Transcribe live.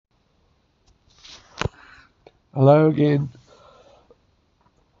Hello again.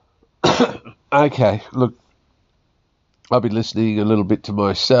 Okay, look, I'll be listening a little bit to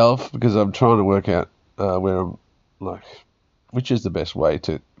myself because I'm trying to work out where I'm like, which is the best way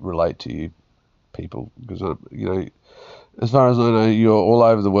to relate to you people. Because as far as I know, you're all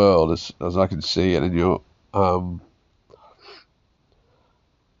over the world as I can see it, and you're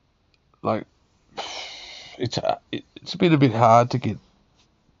like, it's been a bit hard to get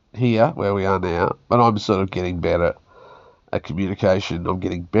here where we are now, but I'm sort of getting better at communication. I'm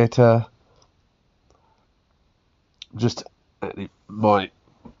getting better just at my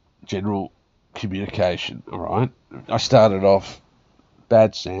general communication, all right? I started off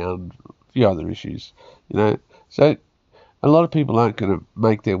bad sound, a few other issues, you know. So a lot of people aren't going to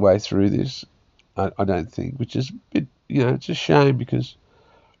make their way through this, I don't think, which is a bit, it's a shame because,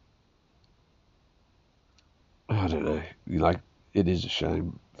 I don't know, it is a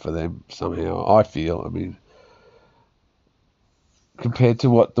shame for them somehow, I feel. I mean, compared to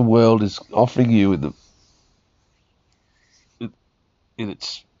what the world is offering you in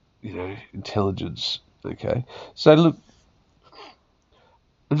its, intelligence, okay? So look,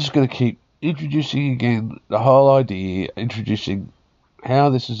 I'm just going to keep introducing again the whole idea, introducing how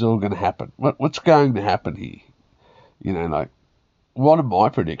this is all going to happen. What's going to happen here? Like, what are my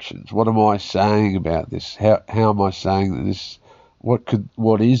predictions? What am I saying about this? How am I saying that this?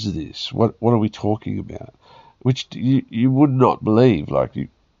 What is this? What are we talking about? Which you would not believe. Like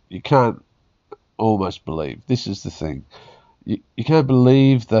you can't almost believe. This is the thing. You can't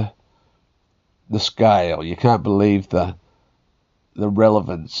believe the scale. You can't believe the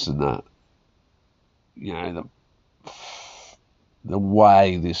relevance and the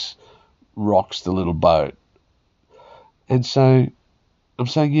way this rocks the little boat. And so I'm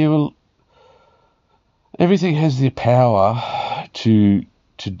saying, yeah, well, everything has the power to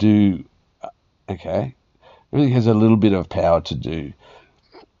do, okay? Everything has a little bit of power to do.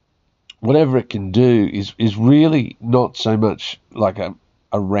 Whatever it can do is really not so much like a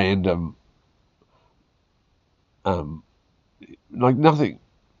random, like nothing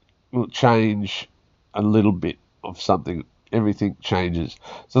will change a little bit of something. Everything changes.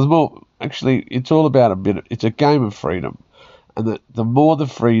 So the more, actually, it's all about it's a game of freedom. And the more the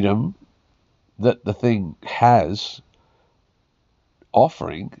freedom that the thing has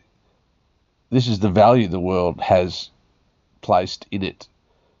offering, this is the value the world has placed in it.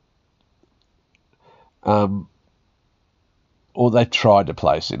 Or they've tried to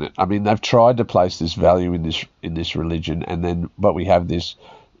place in it. I mean, they've tried to place this value in this religion, but we have this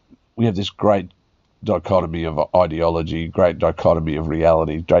great dichotomy of ideology, great dichotomy of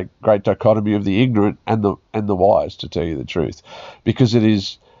reality, great dichotomy of the ignorant and the wise, to tell you the truth, because it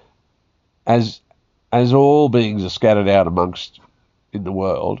is as all beings are scattered out amongst in the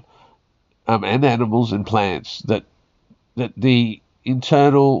world, and animals and plants, that the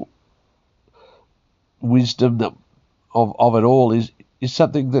internal wisdom of it all is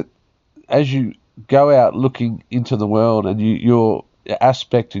something that, as you go out looking into the world, and your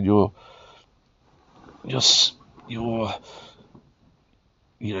aspect and your you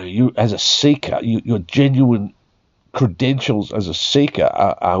as a seeker, your genuine credentials as a seeker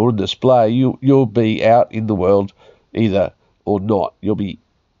are on display. You'll be out in the world either or not. You'll be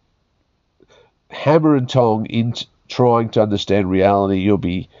hammer and tong in trying to understand reality. You'll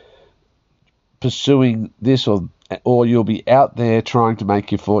be pursuing this, or you'll be out there trying to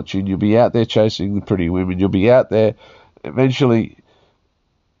make your fortune. You'll be out there chasing the pretty women. You'll be out there eventually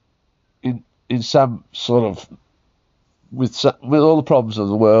in some sort of with all the problems of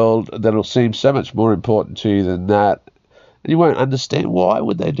the world that'll seem so much more important to you than that. And you won't understand why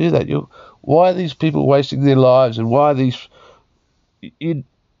would they do that. Why are these people wasting their lives, and why are these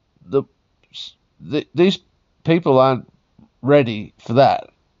these people aren't ready for that.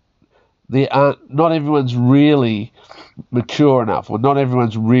 Not everyone's really mature enough, or not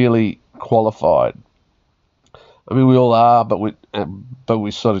everyone's really qualified. I mean, we all are, but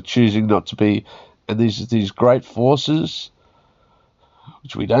we're sort of choosing not to be. And these great forces,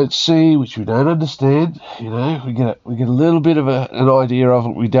 which we don't see, which we don't understand. We get a little bit of an idea of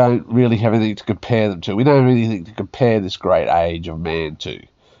it. We don't really have anything to compare them to. We don't have anything to compare this great age of man to,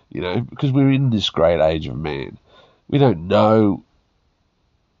 because we're in this great age of man. We don't know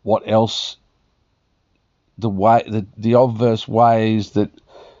what else, the obverse ways that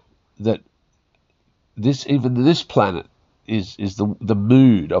this planet is the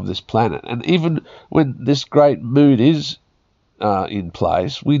mood of this planet. And even when this great mood is in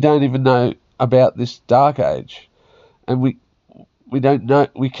place, we don't even know about this dark age, and we don't know.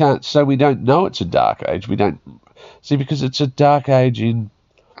 We can't. So we don't know it's a dark age. We don't see, because it's a dark age in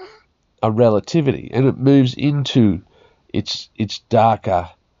a relativity, and it moves into its darker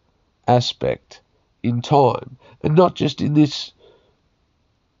aspect in time, and not just in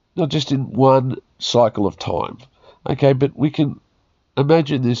one cycle of time. Okay, but we can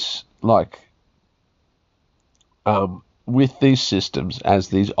imagine this like with these systems as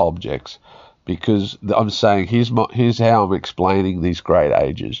these objects, because I'm saying here's how I'm explaining these great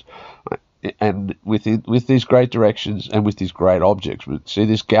ages, and with these great directions and with these great objects. See,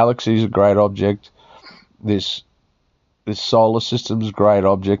 this galaxy is a great object. This solar system is a great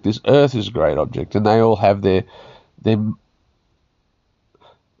object. This Earth is a great object, and they all have their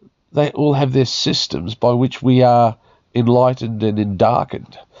systems by which we are enlightened and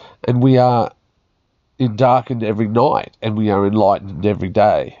endarkened, and we are endarkened every night, and we are enlightened every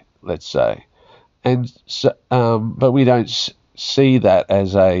day. Let's say, and so, but we don't see that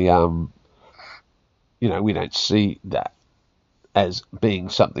as a we don't see that as being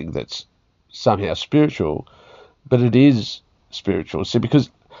something that's somehow spiritual, but it is spiritual. See,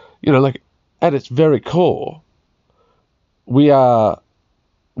 because, like at its very core, we talk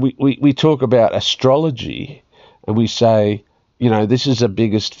about astrology, and we say, this is the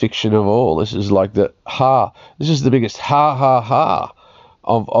biggest fiction of all. This is like this is the biggest ha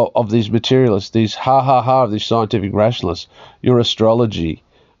of these materialists, these ha of these scientific rationalists. Your astrology.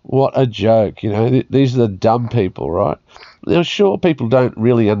 What a joke, these are the dumb people, right? Now, sure, people don't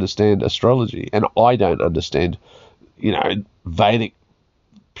really understand astrology, and I don't understand, Vedic,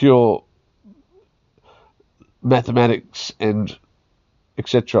 pure mathematics and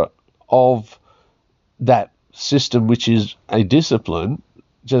etc. of that system, which is a discipline,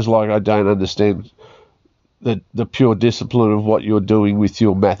 just like I don't understand the pure discipline of what you're doing with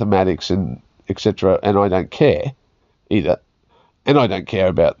your mathematics and etc. And I don't care either. And I don't care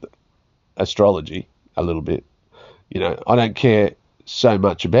about astrology a little bit. I don't care so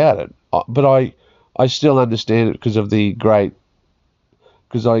much about it. But I still understand it because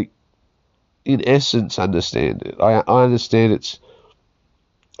I, in essence, understand it. I understand its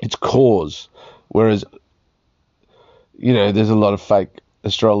cause. Whereas, there's a lot of fake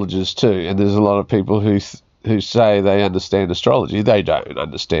astrologers too, and there's a lot of people who say they understand astrology. They don't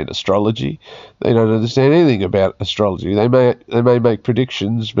understand astrology. They don't understand anything about astrology. They may make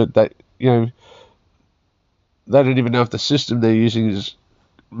predictions, but they don't even know if the system they're using is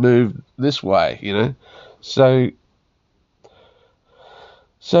moved this way. So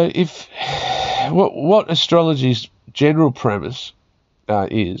if what astrology's general premise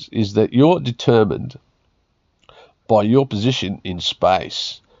is that you're determined by your position in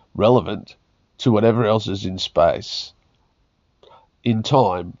space, relevant to whatever else is in space, in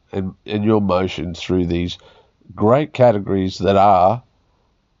time, and your motion through these great categories that are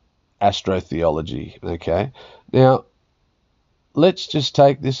astrotheology. Okay, now let's just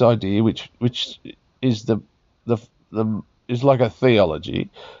take this idea, which is is like a theology,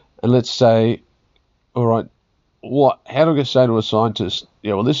 and let's say, all right, how do I say to a scientist,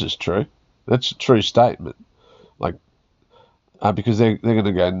 yeah, well, this is true. That's a true statement, like. Because they're going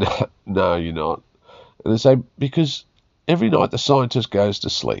to go, no, you're not. And they say, because every night the scientist goes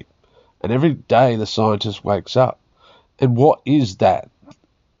to sleep, and every day the scientist wakes up. And what is that?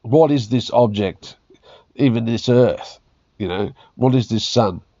 What is this object? Even this Earth, what is this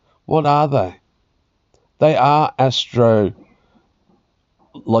sun? What are they? They are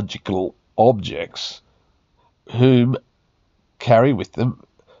astrological objects whom carry with them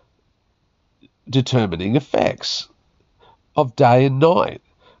determining effects of day and night.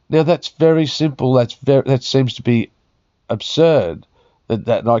 Now that's very simple. That seems to be absurd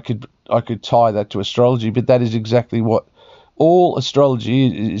that I could tie that to astrology, but that is exactly what all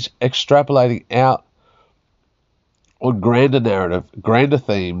astrology is, extrapolating out on grander narrative, grander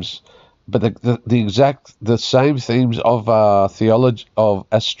themes, but the same themes of theology, of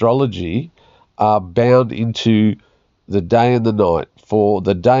astrology, are bound into the day and the night. For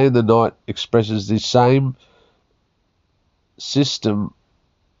the day and the night expresses the same system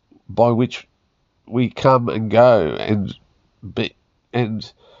by which we come and go,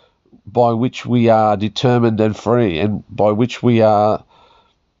 and by which we are determined and free, and by which we are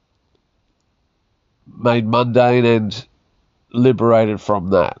made mundane and liberated from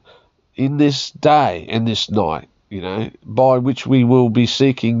that in this day and this night, by which we will be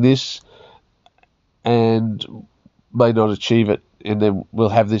seeking this and may not achieve it, and then we'll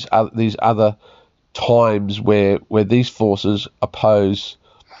have these other times where these forces oppose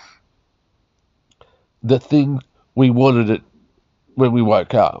the thing we wanted it when we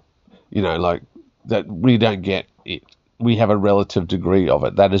woke up, like that we don't get it. We have a relative degree of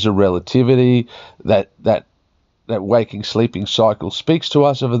it. That is a relativity. That that waking sleeping cycle speaks to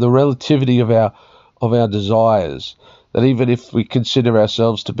us of the relativity of our desires. That even if we consider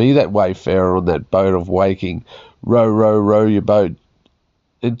ourselves to be that wayfarer on that boat of waking, row your boat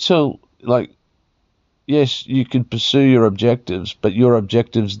until, like, yes, you can pursue your objectives, but your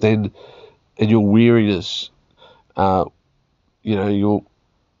objectives then and your weariness, your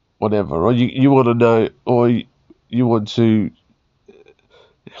whatever, or you want to know, or you want to,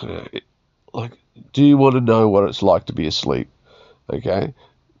 like, do you want to know what it's like to be asleep? Okay,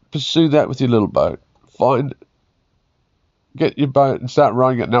 pursue that with your little boat. Get your boat and start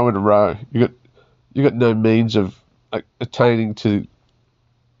rowing it nowhere to row. You got no means of attaining to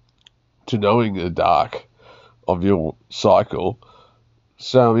knowing the dark of your cycle.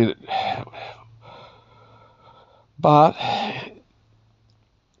 So I mean, but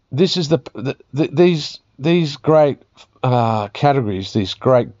this is these great categories, these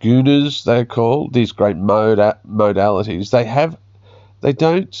great gunas they're called, these great modalities. They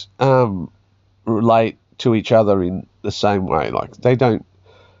don't relate to each other in the same way. Like they don't.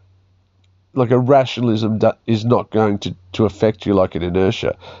 Like a rationalism is not going to affect you like an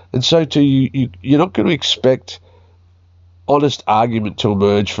inertia, and so too you're not going to expect honest argument to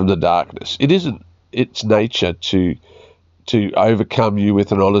emerge from the darkness. It isn't its nature to overcome you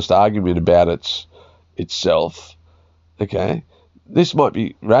with an honest argument about itself. Okay, this might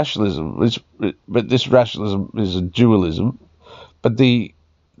be rationalism, but this rationalism is a dualism. But the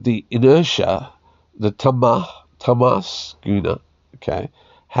inertia, the tamas guna, okay,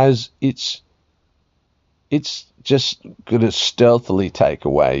 has it's just going to stealthily take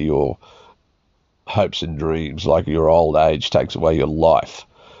away your hopes and dreams, like your old age takes away your life.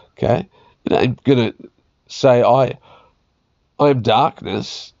 Okay, it ain't going to say I am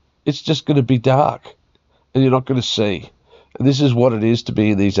darkness. It's just going to be dark, and you're not going to see. And this is what it is to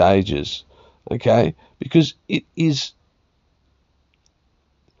be in these ages. Okay, because it is,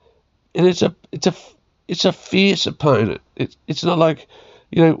 and it's a fierce opponent. It's not like,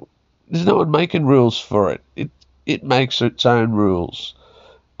 there's no one making rules for it. It makes its own rules,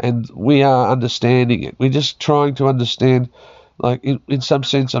 and we are understanding it. We're just trying to understand. Like in some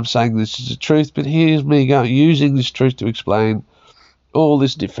sense, I'm saying this is the truth, but here's me using this truth to explain all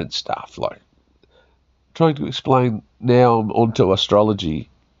this different stuff. Like trying to explain now onto astrology.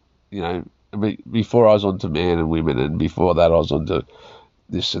 Before I was onto man and women, and before that I was onto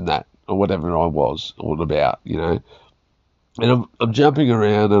this and that, or whatever I was all about, And I'm jumping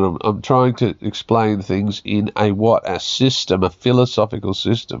around, and I'm trying to explain things in a system, a philosophical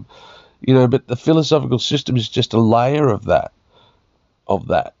system, but the philosophical system is just a layer of that.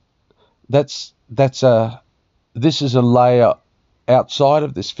 This is a layer outside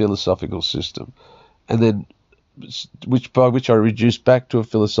of this philosophical system, and then which I reduce back to a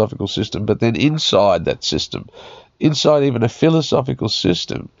philosophical system, but then inside that system, inside even a philosophical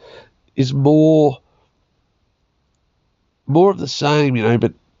system, is more of the same,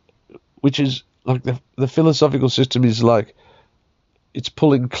 but which is like the philosophical system is like it's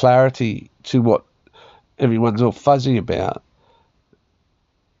pulling clarity to what everyone's all fuzzy about.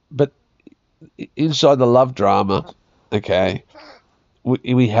 But inside the love drama, okay,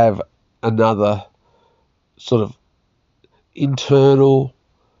 we have another sort of internal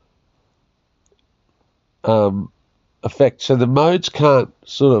effect. So the modes can't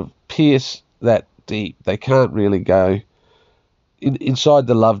sort of pierce that deep. They can't really go inside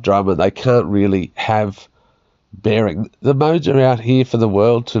the love drama. They can't really have bearing. The modes are out here for the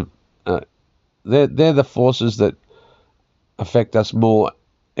world to. They're the forces that affect us more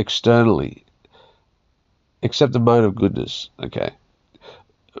externally, except the mode of goodness. Okay,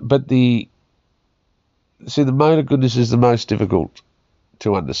 but the mode of goodness is the most difficult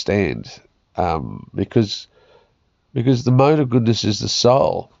to understand, because the mode of goodness is the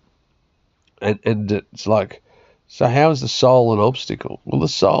soul, and it's like, so how is the soul an obstacle? Well, the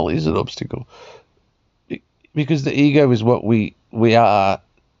soul is an obstacle because the ego is what we are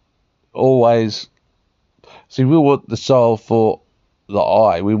always. See, we want the soul for the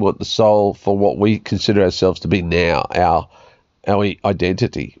I. We want the soul for what we consider ourselves to be now, our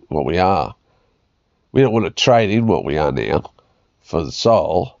identity, what we are. We don't want to trade in what we are now for the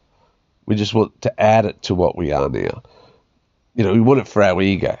soul. We just want to add it to what we are now. We want it for our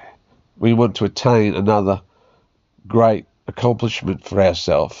ego. We want to attain another great accomplishment for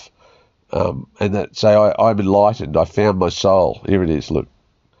ourselves, and that say, I'm enlightened. I found my soul. Here it is. Look,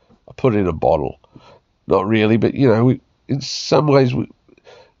 I put it in a bottle. Not really, but in some ways,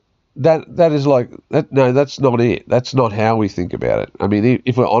 that is like that. No, that's not it. That's not how we think about it. I mean,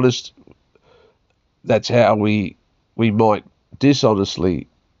 if we're honest, that's how we might dishonestly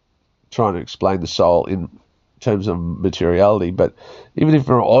try to explain the soul in terms of materiality, but even if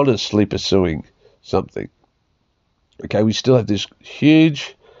we're honestly pursuing something, okay, we still have this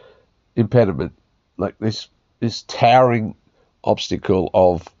huge impediment, like this towering obstacle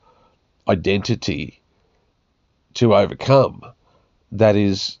of identity to overcome. That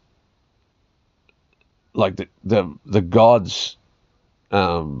is like the gods,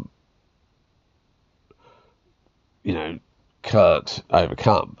 can't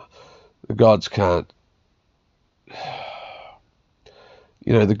overcome. The gods can't,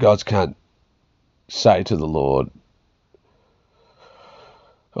 the gods can't say to the Lord,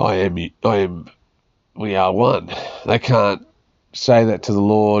 I am, we are one. They can't say that to the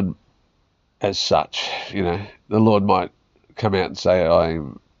Lord as such. The Lord might come out and say, I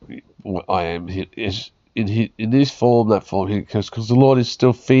am is in this form, that form, because the Lord is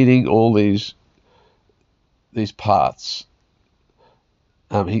still feeding all these paths.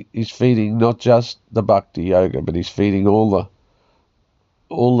 He's feeding not just the bhakti yoga, but he's feeding all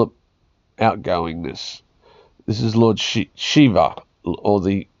the outgoingness. This is Lord Shiva, or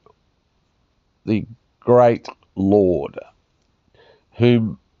the great Lord,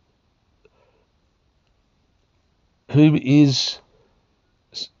 whom is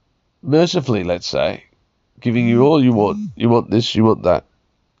mercifully, let's say, giving you all you want. You want this, you want that.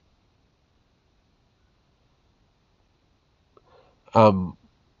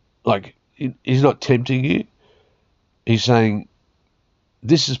 Like, he's not tempting you. He's saying,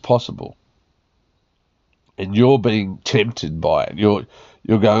 this is possible. And you're being tempted by it. You're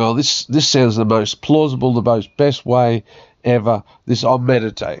going, oh, this sounds the most plausible, the most best way ever. I'll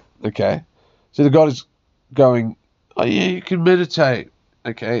meditate, okay? So the God is going, oh yeah, you can meditate,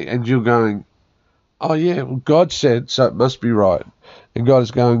 okay? And you're going, oh yeah, well God said, so it must be right. And God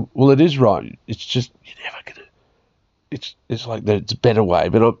is going, well, it is right. It's just, you're never gonna. It's like it's a better way,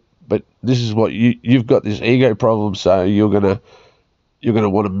 but this is what you've got, this ego problem, so you're gonna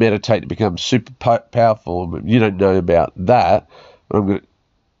want to meditate to become super powerful, but you don't know about that. But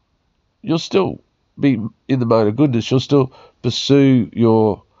you'll still be in the mode of goodness. You'll still pursue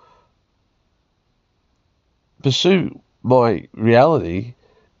my reality.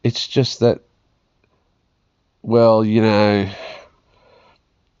 It's just that, well,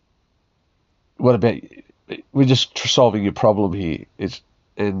 what about, we're just solving your problem here. Because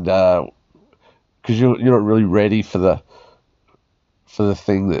you're not really ready for the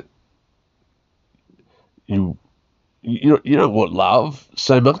thing that you don't want love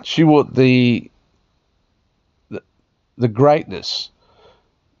so much. You want the greatness.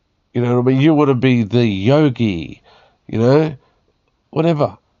 You know what I mean? You want to be the yogi.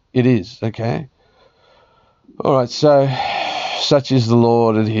 Whatever it is. Okay. All right. So, such is the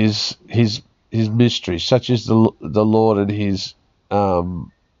Lord and his mystery. Such is the Lord and his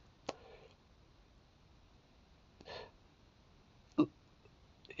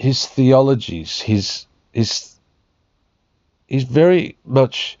theologies. He's very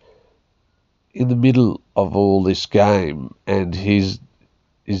much in the middle of all this game, and his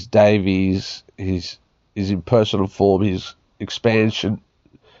Davies, his impersonal form, his expanded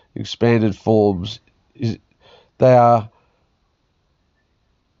forms, they are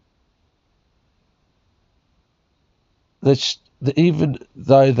even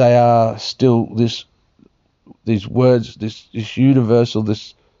though they are still these words, this universal,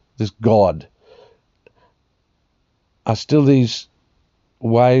 this God, are still these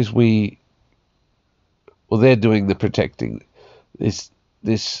ways they're doing the protecting. These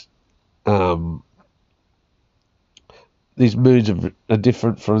moods are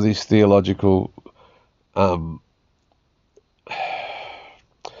different from these theological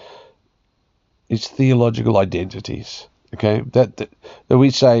identities. Okay, that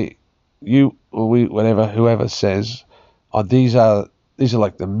we say, you or we, whoever says, oh, these are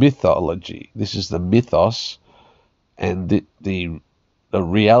like the mythology. This is the mythos, and the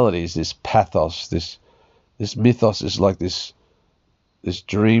reality is this pathos. This mythos is like this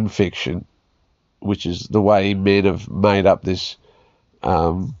dream fiction, which is the way men have made up this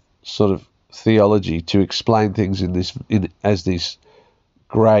sort of theology to explain things as these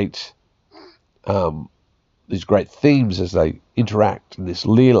great themes as they interact in this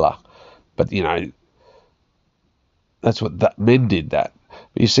leela. But that's what men did that.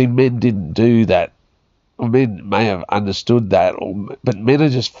 But you see, men didn't do that. Or men may have understood that, but men are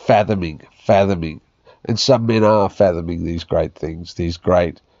just fathoming, and some men are fathoming these great things, these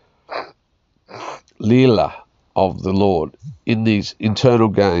great leela of the Lord in these internal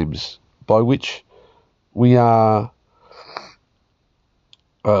games by which we are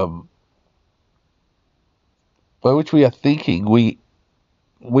thinking, we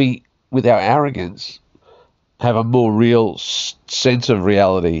with our arrogance have a more real sense of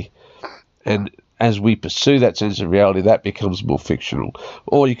reality, and as we pursue that sense of reality, that becomes more fictional.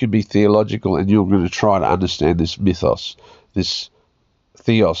 Or you can be theological, and you're going to try to understand this mythos, this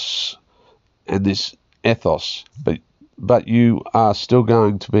theos, and this ethos, but you are still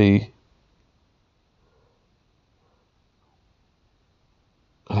going to be,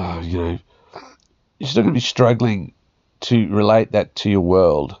 you're still going to be struggling to relate that to your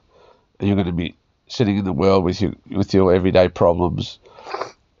world, and you're going to be sitting in the world with your everyday problems,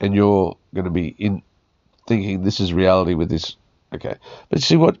 and you're going to be thinking this is reality with this. Okay, but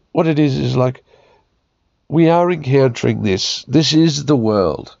see what it is like, we are encountering this. This is the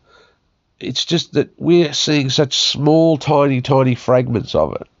world. It's just that we're seeing such small, tiny, tiny fragments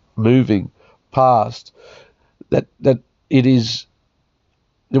of it moving past that it is.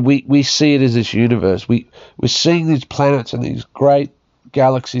 We see it as this universe. We're seeing these planets and these great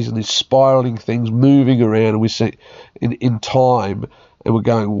galaxies and these spiraling things moving around, and we see in time, and we're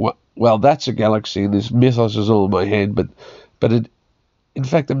going, well, that's a galaxy, and this mythos is all in my head. But in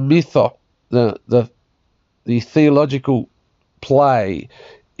fact, the mythos, the theological play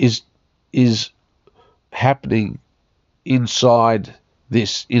is happening inside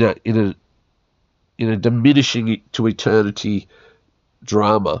this in a diminishing to eternity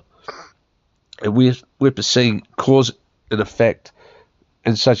drama, and we're seeing cause and effect,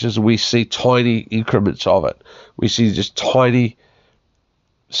 and such as we see tiny increments of it. We see just tiny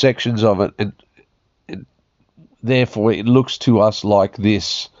sections of it, and therefore it looks to us like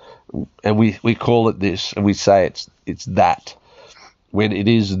this, and we call it this, and we say it's that, when it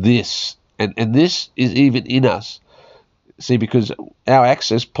is this, and this is even in us. See, because our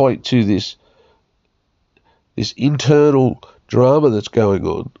access point to this internal drama that's going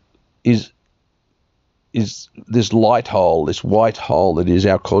on is this light hole, this white hole that is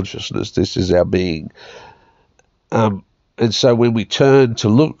our consciousness. This is our being. And so when we turn to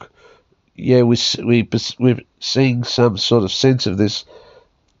look, we're seeing some sort of sense of this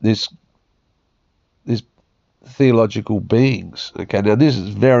theological beings. Okay, now this is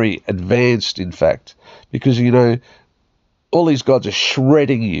very advanced, in fact, because all these gods are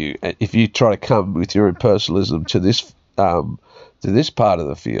shredding you if you try to come with your impersonalism to this part of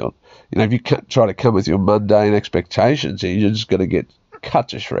the field. If you try to come with your mundane expectations, you're just going to get cut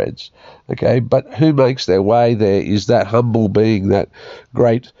to shreds. Okay, but who makes their way there is that humble being, that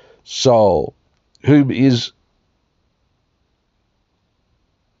great soul, whom is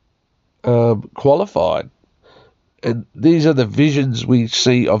qualified. And these are the visions we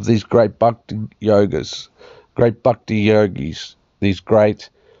see of these great bhakti yogis, these great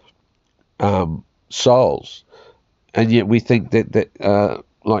souls. And yet we think that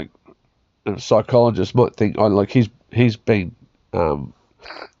like a psychologist might think, he's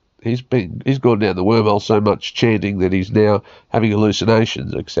gone down the wormhole so much chanting that he's now having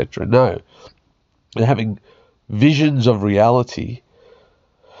hallucinations, etc. No, they're having visions of reality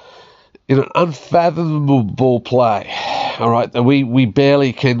in an unfathomable play. All right, that we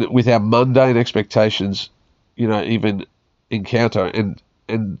barely can, with our mundane expectations, even encounter.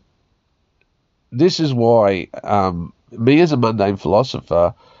 And this is why me as a mundane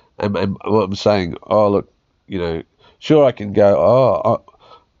philosopher, I'm saying, look, sure, I can go,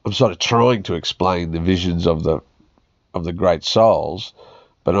 I'm sort of trying to explain the visions of the great souls,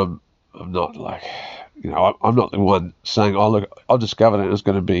 but I'm not like, I'm not the one saying, look, I discovered it was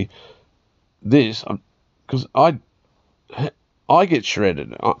going to be this, because I get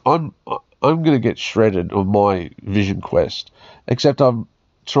shredded. I'm going to get shredded on my vision quest, except I'm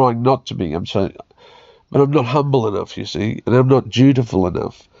trying not to be. But I'm not humble enough, you see, and I'm not dutiful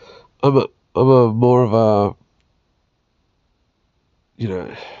enough. I'm a more of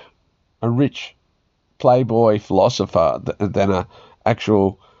a rich playboy philosopher than a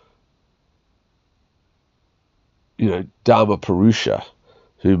actual, Dharma Purusha,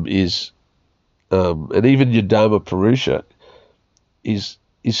 whom is, and even your Dharma Purusha is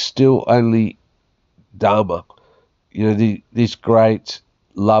still only Dharma. This great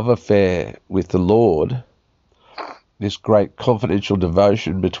love affair with the Lord, this great confidential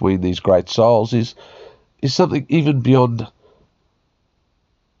devotion between these great souls is something even beyond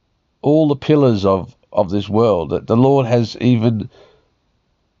all the pillars of this world, that the Lord has even,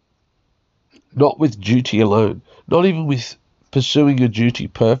 not with duty alone, not even with pursuing your duty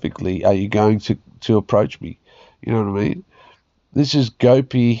perfectly, are you going to approach me. You know what I mean? This is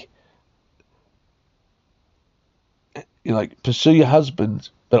Gopi, pursue your husband,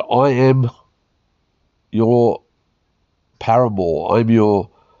 but I am your paramour. I'm your,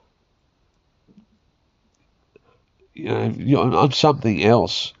 I'm something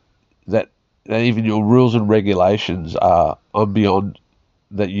else that that even your rules and regulations are beyond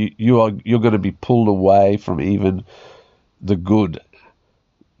that. You're going to be pulled away from even the good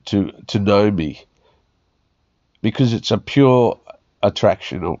to know me, because it's a pure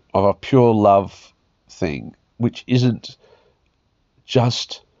attraction of a pure love thing, which isn't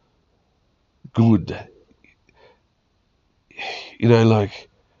just good. Like,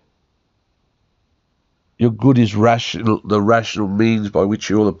 your good is rational, the rational means by which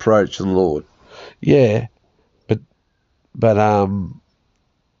you will approach the Lord. Yeah, but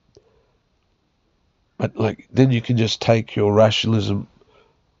like, then you can just take your rationalism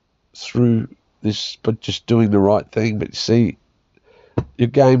through this, but just doing the right thing. But see, your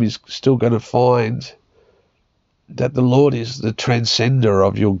game is still going to find that the Lord is the transcender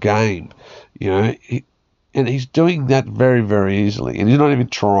of your game, and he's doing that very, very easily. And he's not even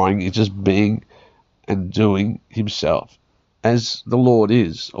trying, he's just being and doing himself as the Lord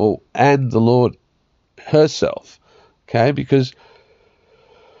is, and the Lord herself. Okay, because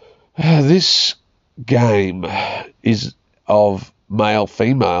this game is of male,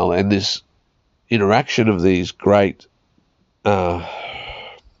 female, and this interaction of these great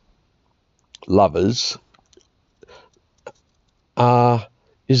lovers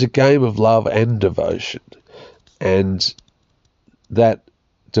is a game of love and devotion. And that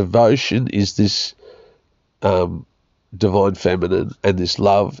devotion is this divine feminine, and this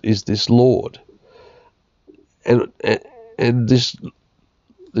love is this Lord. And this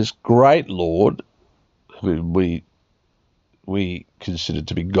great Lord, whom we consider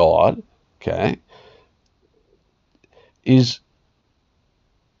to be God, okay, is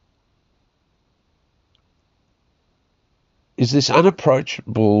this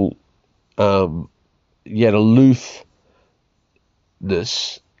unapproachable yet aloofness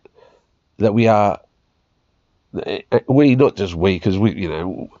that we are. Not just we, because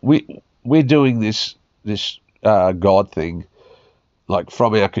we're doing this God thing, like,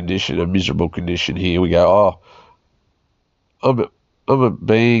 from our condition, a miserable condition here. We go, I'm a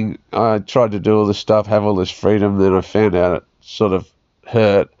being. I tried to do all this stuff, have all this freedom, then I found out it sort of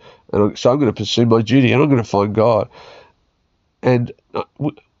hurt, and so I'm going to pursue my duty, and I'm going to find God. And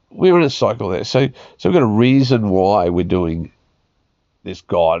we're in a cycle there. So we've got a reason why we're doing this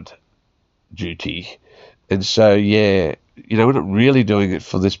God duty. And so, we're not really doing it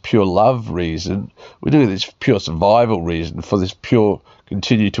for this pure love reason. We're doing this pure survival reason, for this pure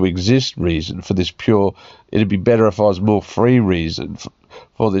continue to exist reason, for this pure, it'd be better if I was more free reason,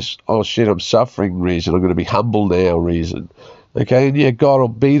 for this, oh shit, I'm suffering reason, I'm going to be humble now reason. Okay, and God will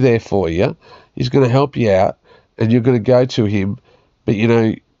be there for you. He's going to help you out, and you're going to go to him, but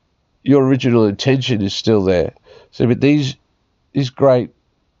your original intention is still there. So, but these great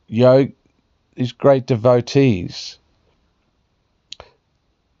these great devotees,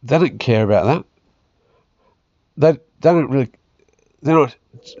 they don't care about that. They don't really. They're not.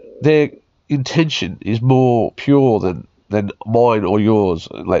 Their intention is more pure than mine or yours.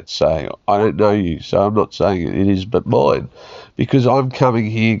 Let's say, I don't know you, so I'm not saying it is, but mine, because I'm coming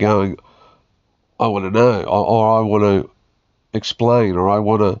here going, I want to know, or I want to explain, or I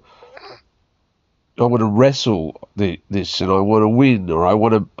want to wrestle this, and I want to win, or I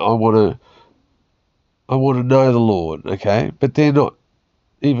want to know the Lord. Okay, but they're not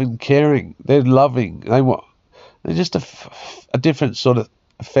even caring. They're loving. They're just a different sort of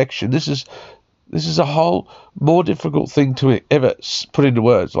affection. This is a whole more difficult thing to ever put into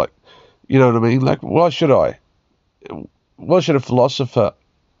words. Like, you know what I mean? Like, why should a philosopher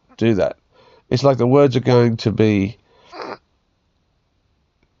do that? It's like the words are going to be,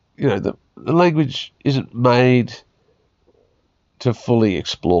 the language isn't made to fully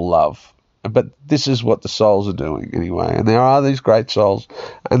explore love. But this is what the souls are doing anyway. And there are these great souls,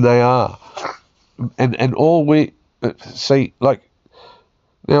 and they are. And all we see, like,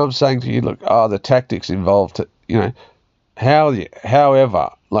 now I'm saying to you, look, the tactics involved, however,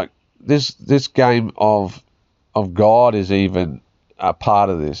 like, this game of God is even a part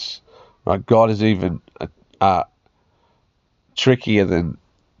of this, right? God is even trickier than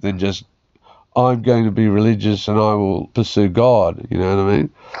just, I'm going to be religious and I will pursue God, you know what I mean?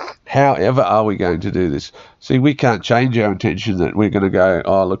 However are we going to do this? See, we can't change our intention that we're going to go,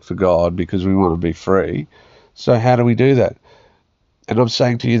 look for God because we want to be free. So how do we do that? And I'm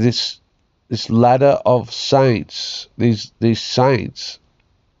saying to you, this ladder of saints, these saints,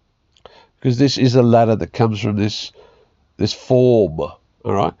 because this is a ladder that comes from this form, all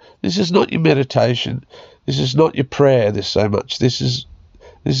right? This is not your meditation. This is not your prayer. This so much. This is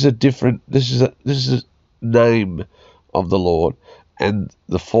a name of the Lord, and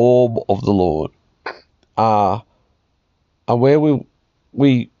the form of the Lord are where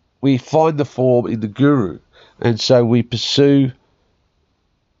we we find the form in the guru, and so we pursue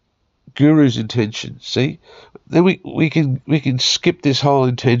guru's intention. See, then we can skip this whole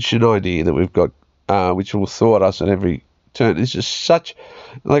intention idea that we've got, which will thwart us at every turn. It's just such,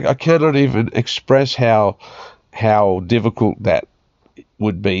 like, I cannot even express how difficult that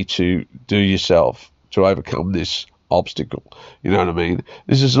would be to do yourself to overcome this obstacle. You know what I mean?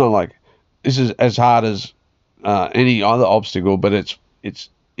 This is not like, this is as hard as any other obstacle, but it's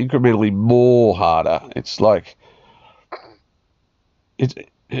incrementally more harder. It's like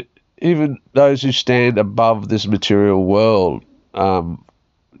even those who stand above this material world don't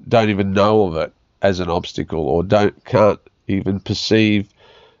even know of it as an obstacle, or can't even perceive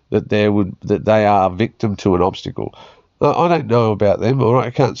that they are victim to an obstacle. I don't know about them, or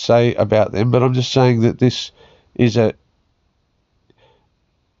I can't say about them, but I'm just saying that this is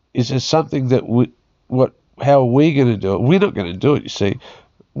something that how are we going to do it? We're not going to do it. You see,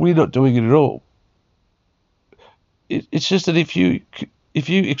 we're not doing it at all. It's just that if you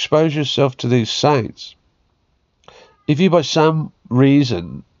expose yourself to these saints, if you by some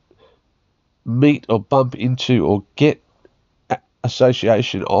reason meet or bump into or get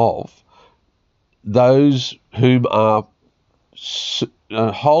association of those whom are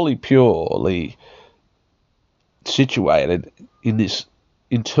wholly purely situated in this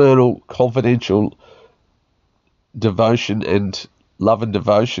internal confidential devotion and love and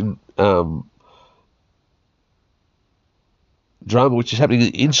devotion drama, which is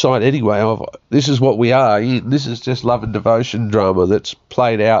happening inside anyway. This is what we are. This is just love and devotion drama that's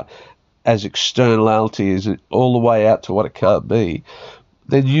played out as externality, is all the way out to what it can't be.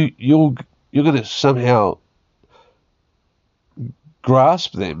 Then you're going to somehow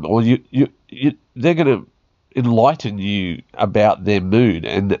grasp them, or they're going to enlighten you about their mood,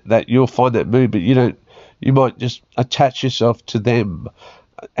 and that you'll find that mood, but you might just attach yourself to them,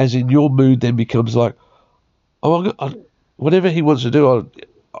 as in your mood then becomes like, whatever he wants to do,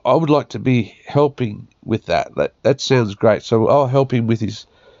 I would like to be helping with that. That sounds great. So I'll help him with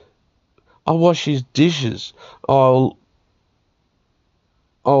I'll wash his dishes. I'll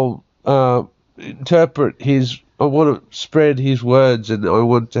interpret I want to spread his words, and I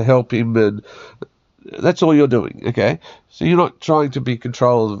want to help him, and that's all you're doing, okay? So you're not trying to be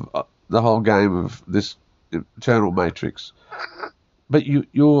control of the whole game of this eternal matrix, but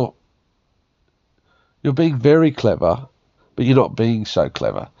you're being very clever, but you're not being so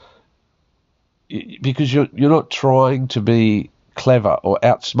clever, because you're not trying to be clever or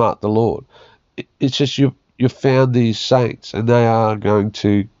outsmart the Lord. It's just you've found these saints, and they're going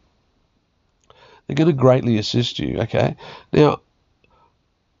to greatly assist you, okay? Now,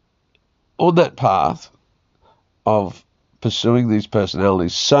 on that path of pursuing these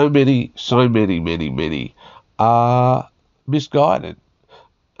personalities, so many are misguided.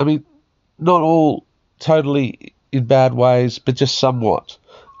 I mean, not all totally in bad ways, but just somewhat.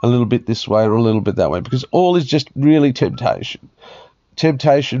 A little bit this way or a little bit that way, because all is just really temptation.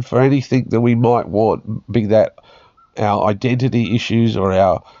 Temptation for anything that we might want, be that our identity issues, or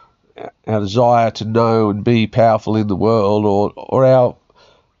our desire to know and be powerful in the world, or our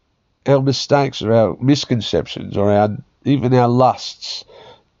mistakes, or our misconceptions, or even our lusts,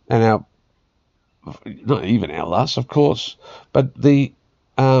 and not even our lusts, of course, but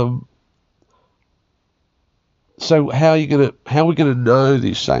so how are we going to know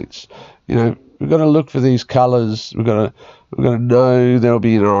these saints? We've got to look for these colours. We've got to know there'll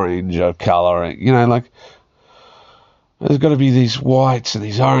be an orange of colour. Like, there's got to be these whites and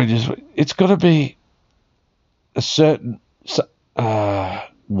these oranges. It's got to be a certain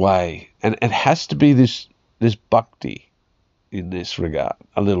way, and it has to be this bhakti in this regard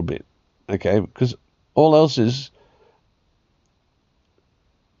a little bit, okay? Because all else is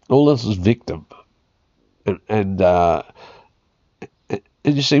victim, and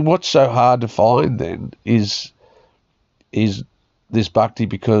you see, what's so hard to find then is this bhakti,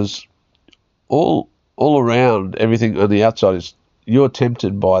 because all around, everything on the outside is, you're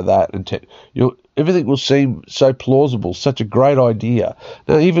tempted by that, and everything will seem so plausible, such a great idea.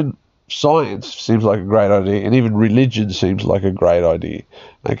 Now, even science seems like a great idea, and even religion seems like a great idea,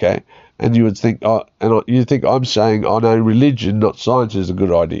 okay? And you would think, you think I'm saying, no, religion, not science, is a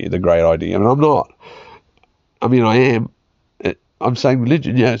good idea, the great idea. I mean, I'm not. I mean, I am. I'm saying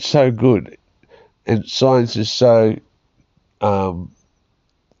religion, yeah, it's so good, and science is so,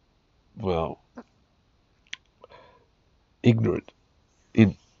 ignorant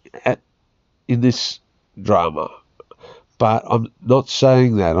in this drama. But I'm not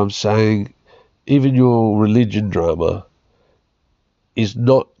saying that. I'm saying even your religion drama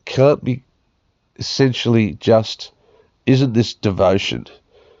can't be essentially just, isn't this devotion?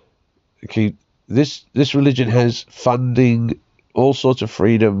 keep this religion has funding, all sorts of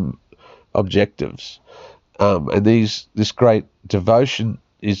freedom objectives, and this great devotion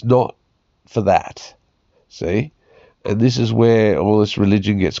is not for that. See, and this is where all this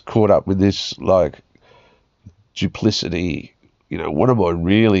religion gets caught up with this like duplicity. You know, what am I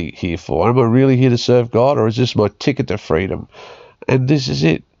really here for? Am I really here to serve God, or is this my ticket to freedom? And this is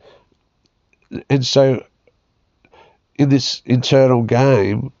it. And so, in this internal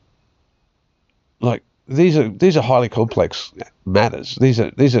game, like these are highly complex matters. These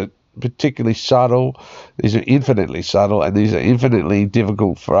are particularly subtle. These are infinitely subtle, and these are infinitely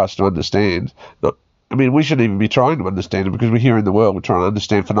difficult for us to understand. I mean, we shouldn't even be trying to understand it, because we're here in the world. We're trying to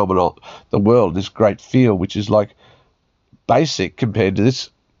understand phenomena, the world, this great field, which is like basic compared to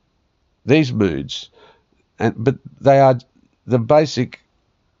these moods, but they are the basic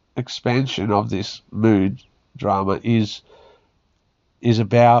expansion of this mood drama is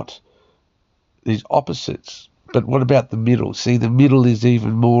about these opposites. But what about the middle? See, the middle is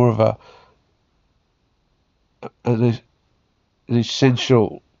even more of an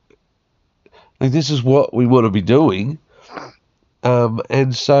essential. Like, this is what we want to be doing,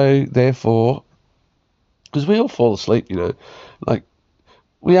 and so therefore, because we all fall asleep, you know, like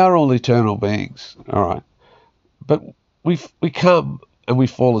we are all eternal beings, all right, but we come and we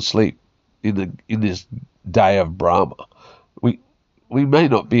fall asleep in this day of Brahma. We may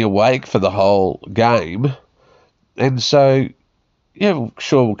not be awake for the whole game, and so yeah,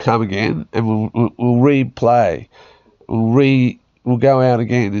 sure, we'll come again and we'll replay, we'll go out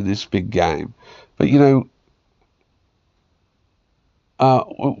again in this big game. But you know,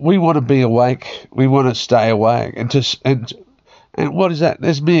 we want to be awake. We want to stay awake, and what is that?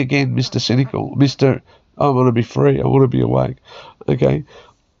 There's me again, Mr. Cynical, Mr. I want to be free. I want to be awake. Okay,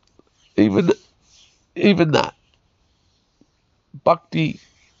 even that bhakti,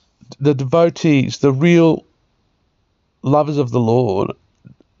 the devotees, the real lovers of the Lord,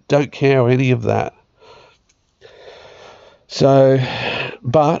 don't care any of that. So,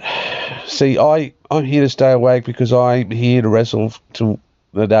 but see, I'm here to stay awake because I'm here to wrestle till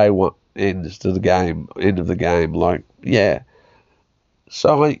the day ends, to the game, end of the game. Like, yeah.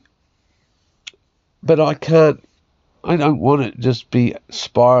 So but I don't want to just be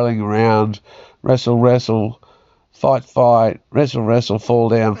spiraling around, wrestle, fight, wrestle, fall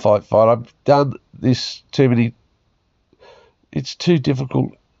down, fight. I've done this too many. It's too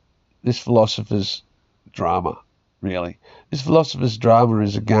difficult, this philosopher's drama, really. This philosopher's drama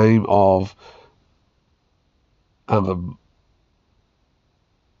is a game of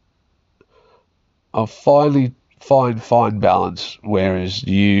finally fine balance, whereas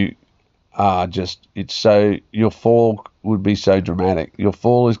you are just, your fall would be so dramatic. Your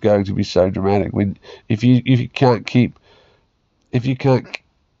fall is going to be so dramatic when if you can't keep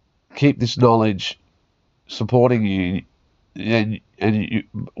this knowledge supporting you, and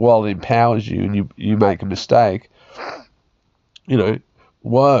while it empowers you, and you make a mistake, you know,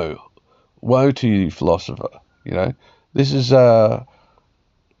 woe to you, philosopher. You know, this is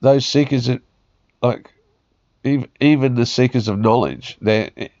those seekers that, like, even the seekers of knowledge,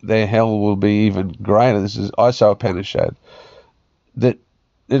 their hell will be even greater. This is Iso Upanishad. That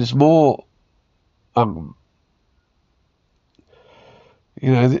it's more, you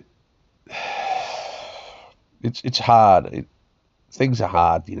know, it's hard. Things are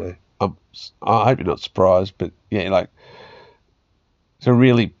hard, you know. I hope you're not surprised, but yeah, like, to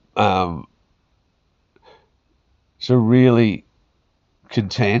really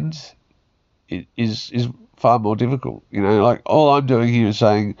contend is far more difficult. You know, like, all I'm doing here is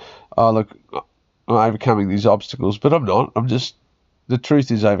saying, oh look, I'm overcoming these obstacles, but I'm not. The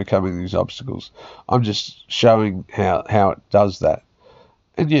truth is overcoming these obstacles. I'm just showing how it does that.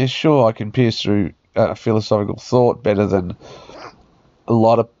 And yeah, sure, I can pierce through philosophical thought better than a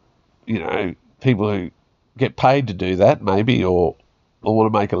lot of, you know, people who get paid to do that, maybe, or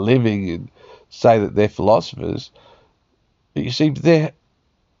want to make a living and say that they're philosophers. But you see, they're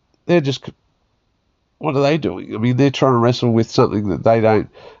just, what are they doing? I mean, they're trying to wrestle with something that they don't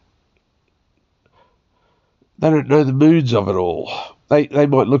know the moods of it all. They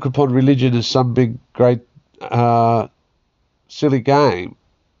might look upon religion as some big, great, silly game.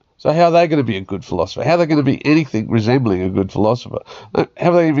 So how are they going to be a good philosopher? How are they going to be anything resembling a good philosopher? How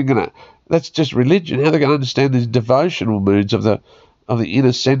are they even going to? That's just religion. How are they going to understand these devotional moods of the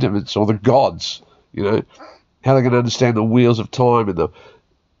inner sentiments, or the gods? You know, how are they going to understand the wheels of time and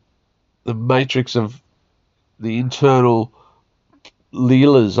the matrix of the internal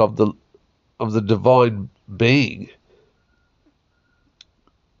leelas of the divine being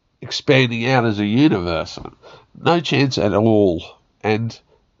expanding out as a universe? No chance at all. And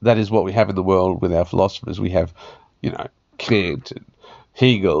that is what we have in the world with our philosophers. We have, Kant and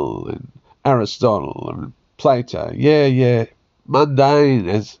Hegel and Aristotle and Plato. Yeah, mundane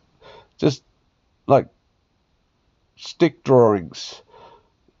as just like stick drawings,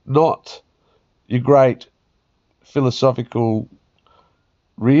 not your great philosophical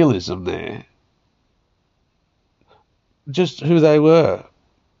realism there. Just who they were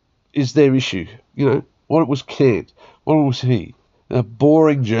is their issue. What was Kant? What was he? A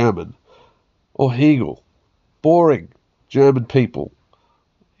boring German. Or Hegel. Boring German people.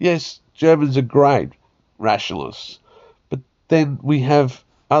 Yes, Germans are great rationalists. But then we have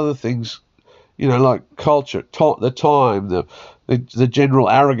other things, like culture, the time, the general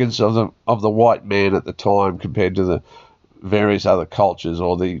arrogance of the white man at the time compared to the various other cultures,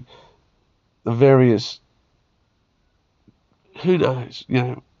 or the various, who knows,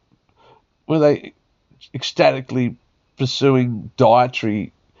 were they ecstatically pursuing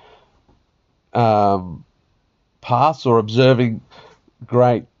dietary paths, or observing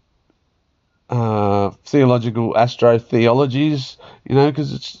great theological astrotheologies,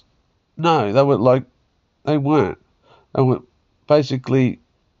 because they weren't. They were basically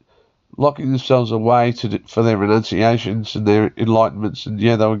locking themselves away for their renunciations and their enlightenments, and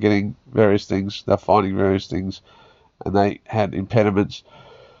they were getting various things, they're finding various things, and they had impediments.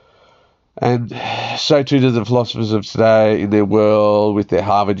 And so too do the philosophers of today in their world, with their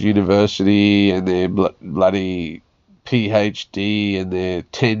Harvard University and their bloody PhD and their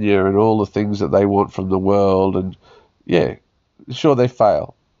tenure and all the things that they want from the world. And sure, they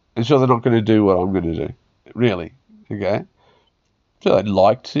fail. And sure, they're not going to do what I'm going to do. Really. Okay? Sure, they'd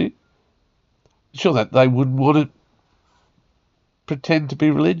like to. Sure, that they wouldn't want to pretend to be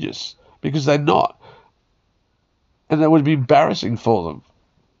religious, because they're not. And that would be embarrassing for them,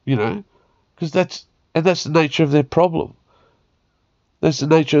 because that's the nature of their problem. That's the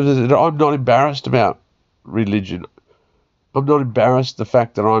nature of I'm not embarrassed about religion. I'm not embarrassed the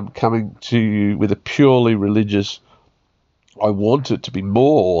fact that I'm coming to you with a purely religious, I want it to be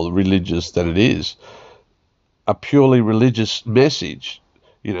more religious than it is, a purely religious message,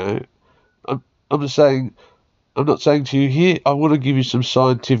 I'm not saying to you, here, I want to give you some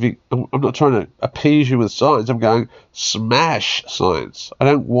scientific, I'm not trying to appease you with science. I'm going, smash science. I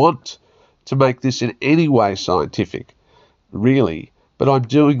don't want to make this in any way scientific, really. But I'm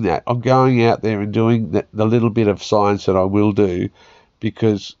doing that. I'm going out there and doing the little bit of science that I will do,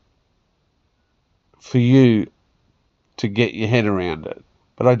 because for you to get your head around it.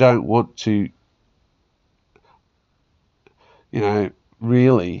 But I don't want to,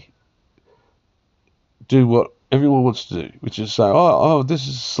 really do what everyone wants to do, which is say, this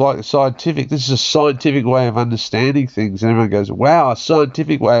is slightly scientific. This is a scientific way of understanding things. And everyone goes, wow, a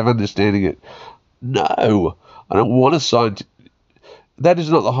scientific way of understanding it. No, I don't want a scientific. That is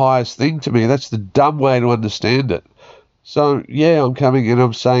not the highest thing to me. That's the dumb way to understand it. So, I'm coming and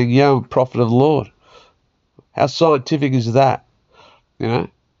I'm saying, I'm a prophet of the Lord. How scientific is that?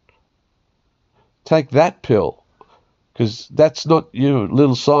 Take that pill, because that's not your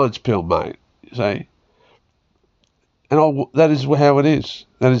little science pill, mate. See? And that is how it is.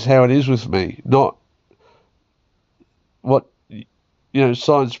 That is how it is with me. Not what,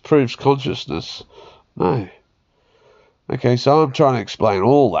 science proves consciousness. No. Okay, so I'm trying to explain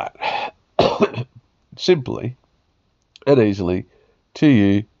all that simply and easily to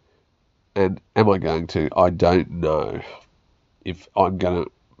you. And am I going to? I don't know if I'm going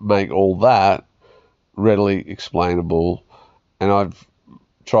to make all that readily explainable. And I've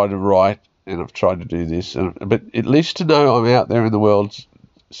tried to write and I've tried to do this. But at least to know I'm out there in the world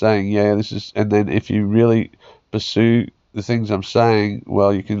saying, this is... And then if you really pursue the things I'm saying,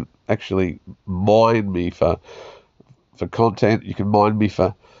 well, you can actually mine me for content, you can mine me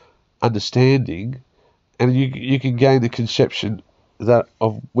for understanding, and you can gain the conception that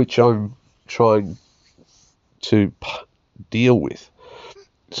of which I'm trying to deal with.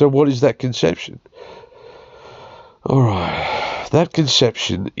 So what is that conception? All right, that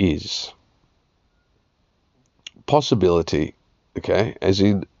conception is possibility, okay, as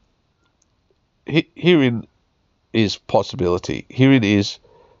in herein is possibility, herein is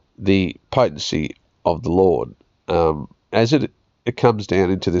the potency of the Lord. As it comes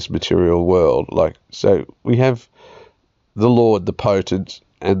down into this material world, so we have the Lord, the potent,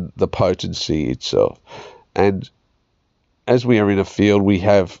 and the potency itself. And as we are in a field, we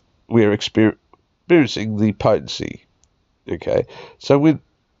are experiencing the potency. Okay, so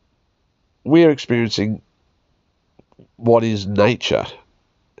we are experiencing what is nature,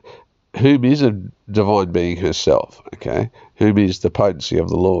 whom is a divine being herself. Okay, whom is the potency of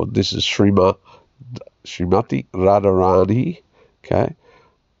the Lord. This is Srimati Radharani, okay?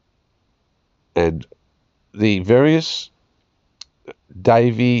 And the various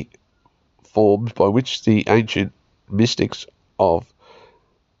Devi forms by which the ancient mystics of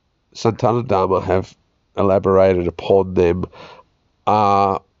Sanatana Dharma have elaborated upon them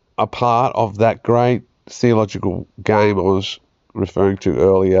are a part of that great theological game I was referring to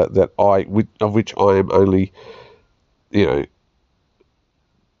earlier, of which I am only,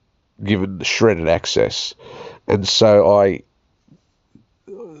 given shredded access. And so I,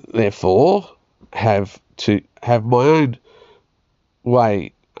 therefore, have to have my own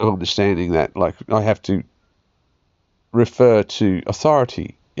way of understanding that. Like, I have to refer to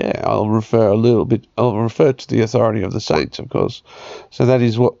authority. Yeah, I'll refer to the authority of the saints, of course. So that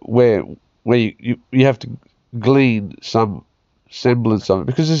is where you have to glean some semblance of it,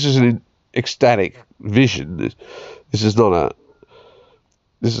 because this is an ecstatic vision. This is not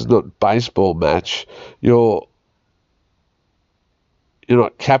baseball match. You're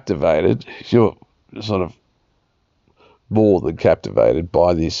not captivated. You're sort of more than captivated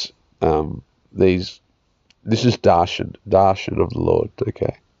by this. This is darshan of the Lord.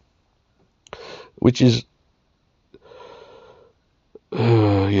 Okay, which is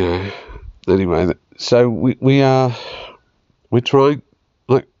Anyway. So we're trying.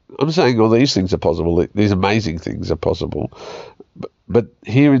 Like, I'm saying, all these things are possible. These amazing things are possible. But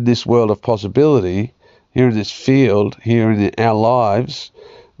here in this world of possibility, here in this field, here in our lives,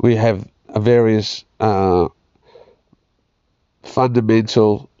 we have a various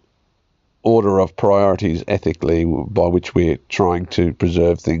fundamental order of priorities ethically by which we're trying to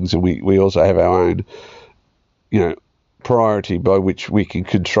preserve things, and we also have our own, priority by which we can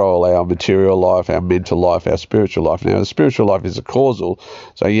control our material life, our mental life, our spiritual life. Now, the spiritual life is a causal,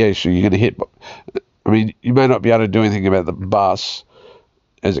 so yeah, sure, you're going to hit. I mean, you may not be able to do anything about the bus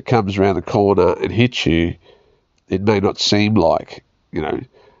as it comes around the corner and hits you. It may not seem like, I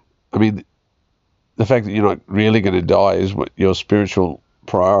mean, the fact that you're not really going to die is what your spiritual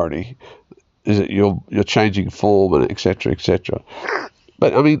priority is. That you're changing form and etc. etc.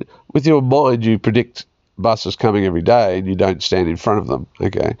 But I mean, with your mind, you predict buses coming every day and you don't stand in front of them.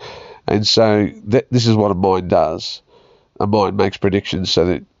 Okay, and so this is what a mind does. A mind makes predictions so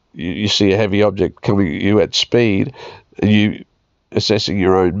that you see a heavy object coming at you at speed, and you, assessing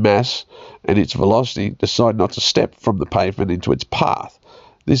your own mass and its velocity, decide not to step from the pavement into its path.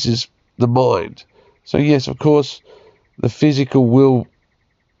 This is the mind. So yes, of course, the physical will.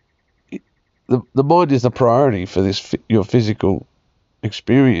 The mind is the priority for your physical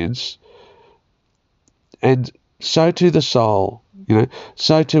experience, and so too the soul.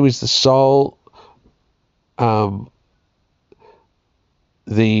 So too is the soul.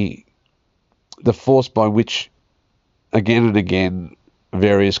 The force by which again and again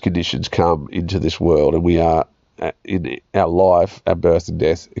various conditions come into this world, and we are in our life, our birth and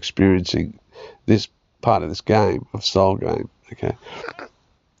death, experiencing this part of this game of soul game. Okay.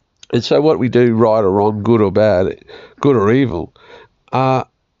 And so what we do, right or wrong, good or bad, good or evil, are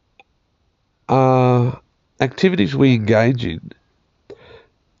activities we engage in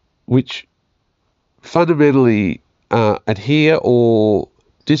which fundamentally adhere or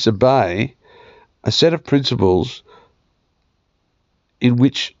disobey a set of principles in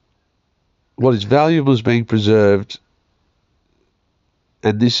which what is valuable is being preserved,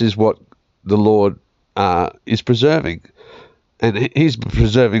 and this is what the Lord is preserving. And he's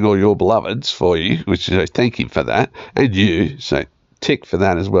preserving all your beloveds for you, which is, thank him for that, and you, so tick for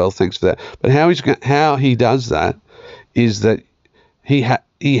that as well, thanks for that. But how he does that is that he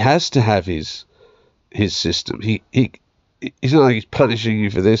has to have his system. He's not like he's punishing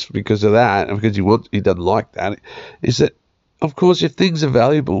you for this because of that, and because he doesn't like that. Is that, of course, if things are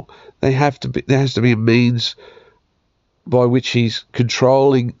valuable, there has to be a means by which he's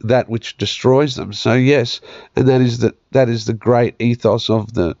controlling that which destroys them. So yes, and that is the great ethos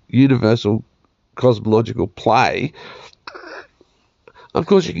of the universal cosmological play. Of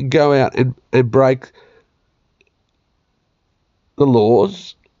course, you can go out and break the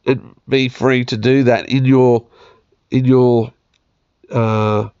laws and be free to do that in your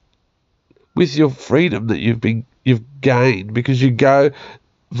with your freedom that you've gained, because you go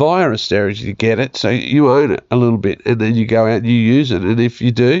via austerity to get it, so you own it a little bit, and then you go out and you use it. And if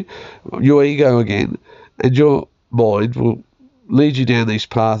you do, your ego again and your mind will lead you down this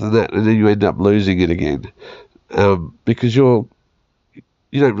path and that, and then you end up losing it again, because you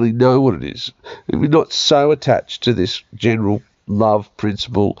don't really know what it is. We're not so attached to this general love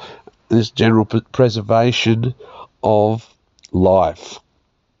principle, this general preservation of life.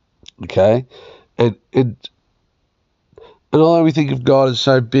 Okay, and although we think of God as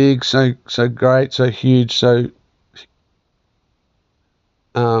so big, so great, so huge, so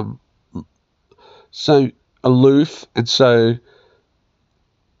so aloof and so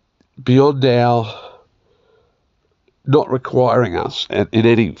beyond our not requiring us in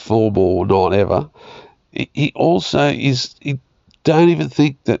any form or not ever. He also is. He don't even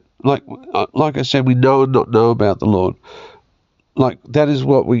think that, like I said, we know and not know about the Lord. Like that is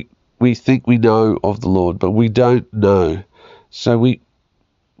what we think we know of the Lord, but we don't know. So we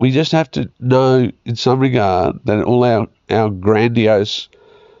just have to know in some regard that all our grandiose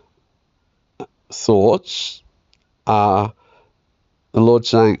thoughts are the Lord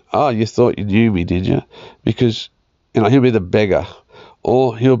saying, "Oh, you thought you knew me, did you?" Because he'll be the beggar,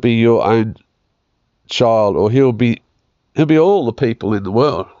 or he'll be your own child, or he'll be all the people in the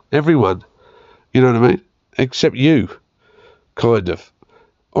world, everyone. You know what I mean? Except you, kind of.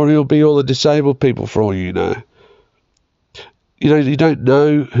 Or he'll be all the disabled people for all you know. You don't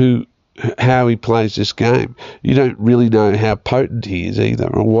know how he plays this game. You don't really know how potent he is either,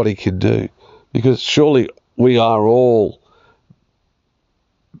 or what he can do. Because surely we are all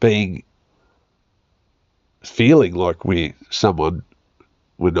feeling like we're someone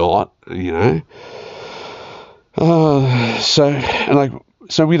we're not,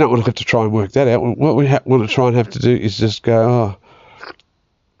 So we don't want to have to try and work that out. What we want to try and have to do is just go,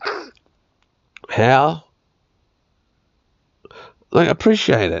 how?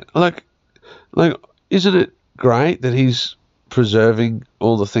 Appreciate it. Isn't it great that he's preserving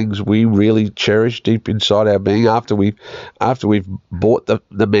all the things we really cherish deep inside our being after we've bought the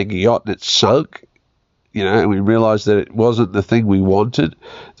mega yacht and it's sunk, and we realised that it wasn't the thing we wanted,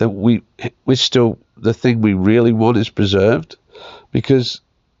 that we're still, the thing we really want is preserved, because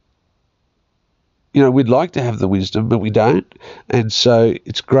we'd like to have the wisdom, but we don't. And so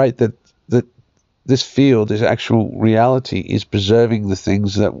it's great that this field, this actual reality, is preserving the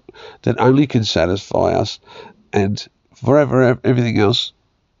things that only can satisfy us, and forever everything else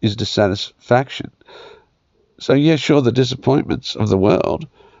is dissatisfaction. So yeah, sure, the disappointments of the world,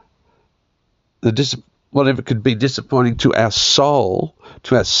 whatever could be disappointing to our soul,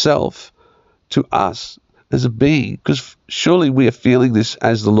 to ourself, to us as a being, because surely we are feeling this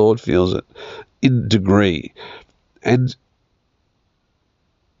as the Lord feels it in degree, and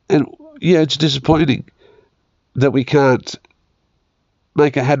yeah, it's disappointing that we can't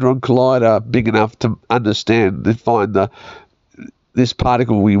make a Hadron Collider big enough to understand, to find this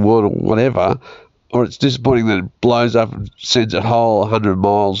particle we want or whatever, or it's disappointing that it blows up and sends a hole 100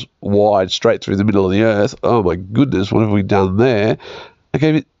 miles wide straight through the middle of the earth. Oh my goodness, what have we done there?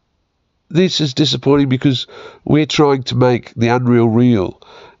 Okay, but this is disappointing because we're trying to make the unreal real,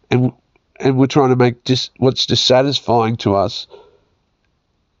 and we're trying to make what's dissatisfying to us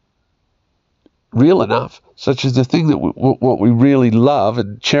real enough, such as the thing that what we really love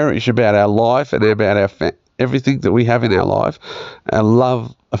and cherish about our life and about everything that we have in our life, our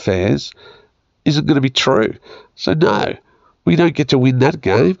love affairs, isn't going to be true. So no, we don't get to win that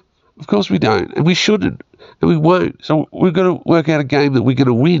game. Of course we don't, and we shouldn't, and we won't. So we've got to work out a game that we're going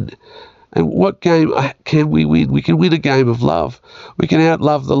to win. And what game can we win? We can win a game of love. We can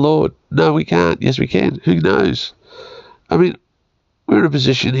outlove the Lord. No, we can't. Yes, we can. Who knows? I mean, we're in a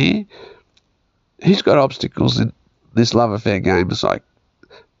position here. He's got obstacles in this love affair game. It's like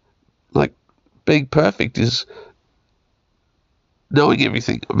being perfect is knowing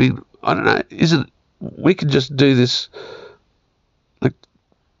everything. I mean, I don't know. We can just do this like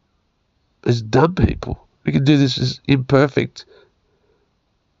as dumb people. We can do this as imperfect,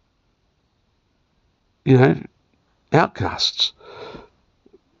 outcasts.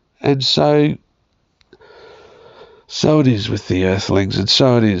 And so it is with the earthlings, and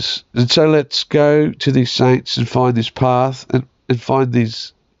so it is. And so let's go to these saints and find this path and find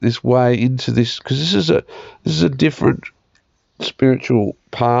this way into this, because this is a different spiritual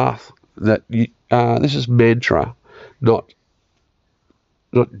path that this is mantra, not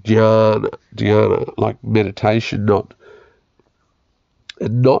dhyana, like meditation,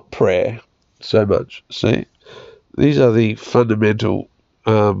 not prayer so much. See, these are the fundamental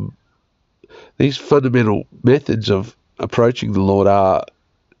methods of approaching the Lord are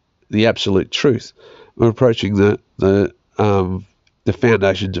the absolute truth. We're approaching the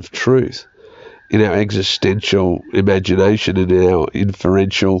foundations of truth in our existential imagination and in our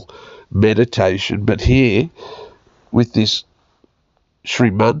inferential meditation. But here, with this Sri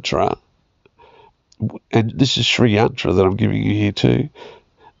Mantra, and this is Sri Yantra that I'm giving you here too,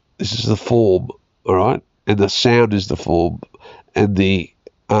 this is the form, all right? And the sound is the form, and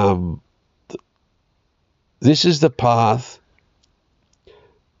this is the path.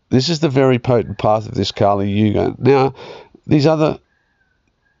 This is the very potent path of this Kali Yuga. Now, these other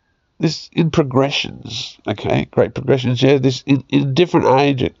this in progressions, okay, great progressions. Yeah, this in different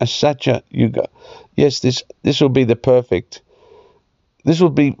age, a Satya Yuga. Yes, this will be the perfect. This will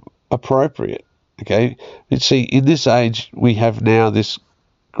be appropriate, okay. And see, in this age, we have now this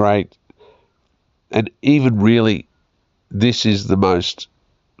great, and even really, this is the most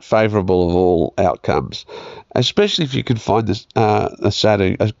favourable of all outcomes, especially if you can find this a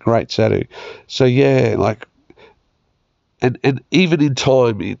sadhu, a great sadhu. So yeah, like, and even in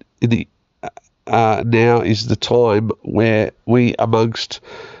time, in the now is the time where we, amongst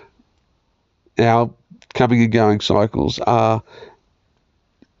our coming and going cycles, are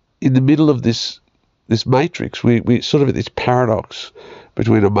in the middle of this matrix. We sort of at this paradox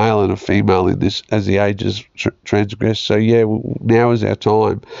between a male and a female in this, as the ages transgress. So yeah, now is our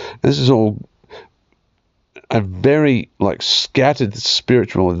time. This is all a very like scattered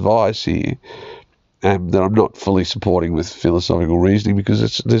spiritual advice here, that I'm not fully supporting with philosophical reasoning,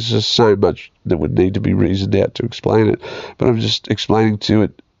 because there's just so much that would need to be reasoned out to explain it. But I'm just explaining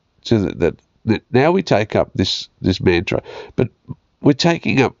that now we take up this mantra, but we're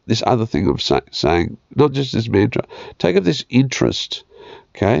taking up this other thing of saying, not just this mantra, take up this interest,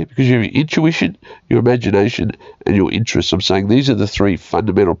 okay? Because you have your intuition, your imagination, and your interest. I'm saying these are the three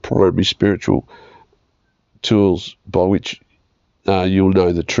fundamental primary spiritual tools by which you'll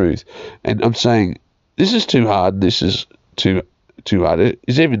know the truth. And I'm saying this is too hard, this is too hard.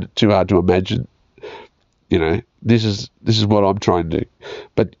 It's even too hard to imagine. You know, this is what I'm trying to do.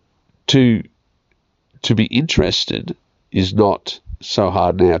 But to be interested is not so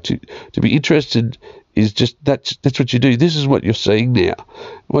hard now. To be interested is just that's what you do. This is what you're seeing now.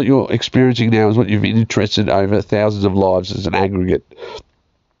 What you're experiencing now is what you've been interested over thousands of lives as an aggregate.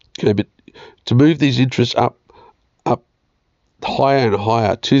 Okay, but to move these interests up higher and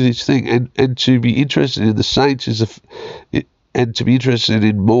higher to this thing, and to be interested in the saints and to be interested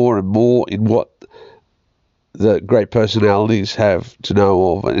in more and more in what the great personalities have to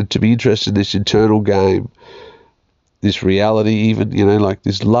know of, and to be interested in this internal game, this reality, even, you know, like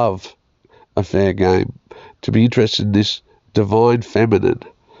this love affair game, to be interested in this divine feminine,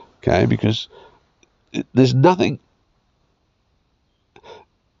 okay, because there's nothing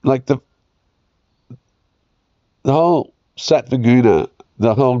like the whole Sattva-guna,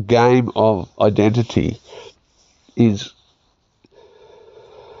 the whole game of identity is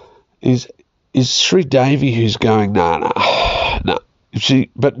Sri Devi, who's going, no.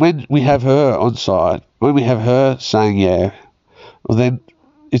 But when we have her on side, when we have her saying yeah, well then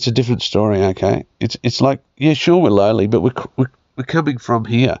it's a different story, okay? It's like, yeah, sure, we're lowly, but we're coming from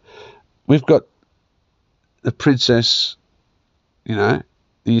here. We've got the princess, you know,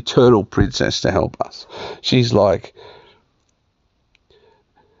 the eternal princess to help us. She's like,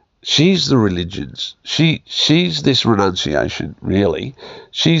 she's the religions. She's this renunciation, really.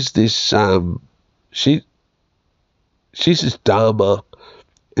 She's this she's this Dharma,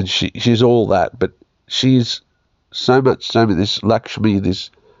 and she's all that, but she's so much this Lakshmi, this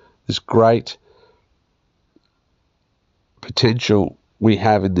great potential we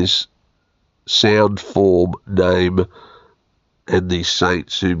have in this sound form name, and these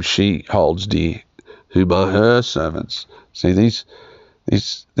saints whom she holds dear, whom are her servants. See, these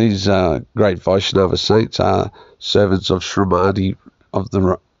great Vaishnava saints are servants of Srimati,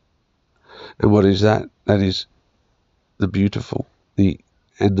 and what is that? That is the beautiful, the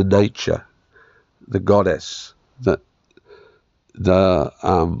nature, the goddess, the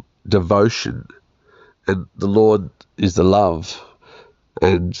devotion, and the Lord is the love,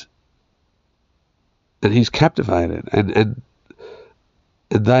 and he's captivated, and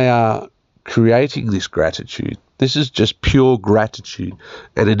they are creating this gratitude. This is just pure gratitude,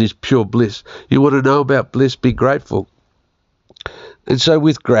 and it is pure bliss. You want to know about bliss? Be grateful. And so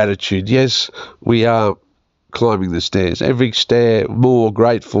with gratitude, yes, we are climbing the stairs. Every stair more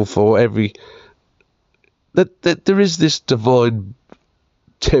grateful for every... That there is this divine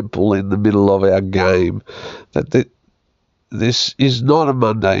temple in the middle of our game. That this is not a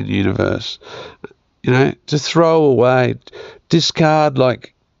mundane universe. You know, to throw away, discard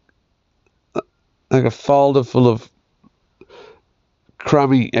like a folder full of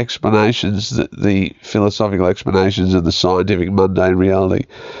crummy explanations, the philosophical explanations of the scientific mundane reality,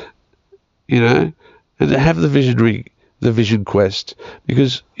 you know, and to have the vision quest,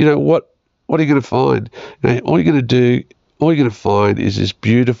 because, you know, what are you going to find? You know, all you're going to find is this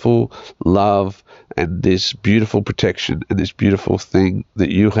beautiful love and this beautiful protection and this beautiful thing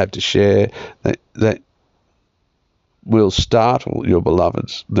that you have to share, that will startle your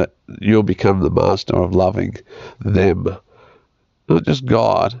beloveds, that you'll become the master of loving them, not just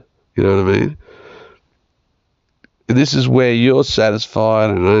God, you know what I mean? And this is where you're satisfied.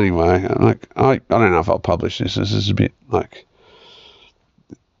 And anyway, I don't know if I'll publish this. This is a bit like,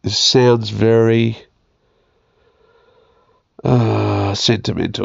 this sounds very sentimental.